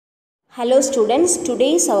Hello students,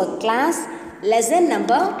 today is our class lesson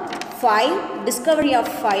number 5 Discovery of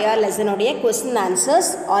Fire lesson oda question answers.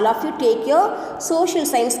 All of you take your social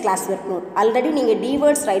science classwork note. Already நீங்க D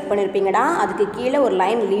words write பண்ணிருப்பீங்கடா. அதுக்கு கீழ ஒரு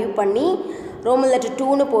line leave பண்ணி Roman letter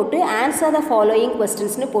 2 னு போட்டு answer the following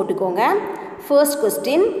questions னு போட்டுக்கோங்க. First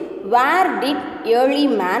question, where did early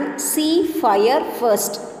man see fire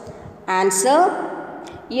first? Answer,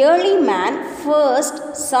 early man first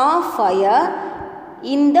saw fire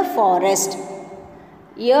in the forest.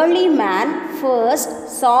 Early man first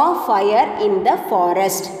saw fire in the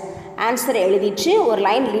forest. Answer எழுதிட்டு ஒரு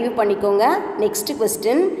line leave பண்ணிக்கோங்க. Next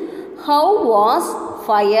question, how was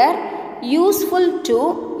fire useful to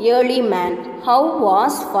early man? How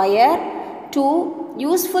was fire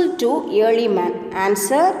useful to early man?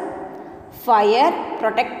 Answer, fire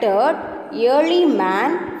protected early man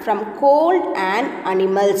from cold and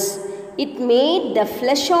animals. It made the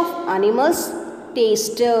flesh of animals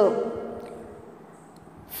taster.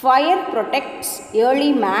 Fire protects early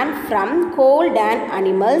man from cold and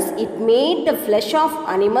animals. It made the flesh of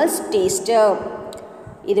animals taster.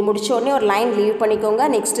 இது முடிச்ச உடனே ஒரு line leave பண்ணிக்கோங்க.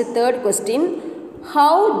 Next third question,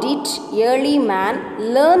 how did early man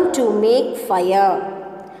learn to make fire?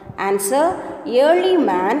 Answer, early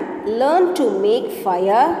man learned to make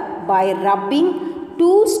fire by rubbing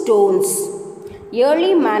two stones.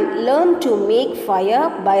 Early man learned to make fire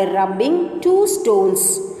by rubbing two stones.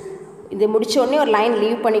 இது முடிச்ச உடனே ஒரு line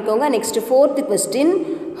leave பண்ணிக்கோங்க. Next fourth question,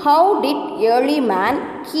 how did early man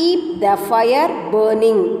keep the fire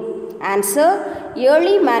burning? Answer,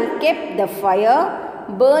 early man kept the fire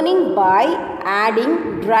burning by adding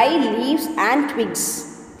dry leaves and twigs.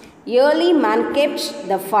 Early man kept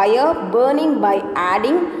the fire burning by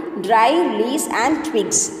adding dry leaves and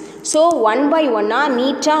twigs. So one by one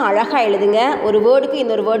நீட்டா அழகா எழுதுங்க. ஒரு வேர்டுக்கு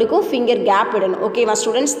இன்னொரு வேர்டுக்கும் finger gap விடணும். ஓகேவா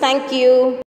students? Thank you.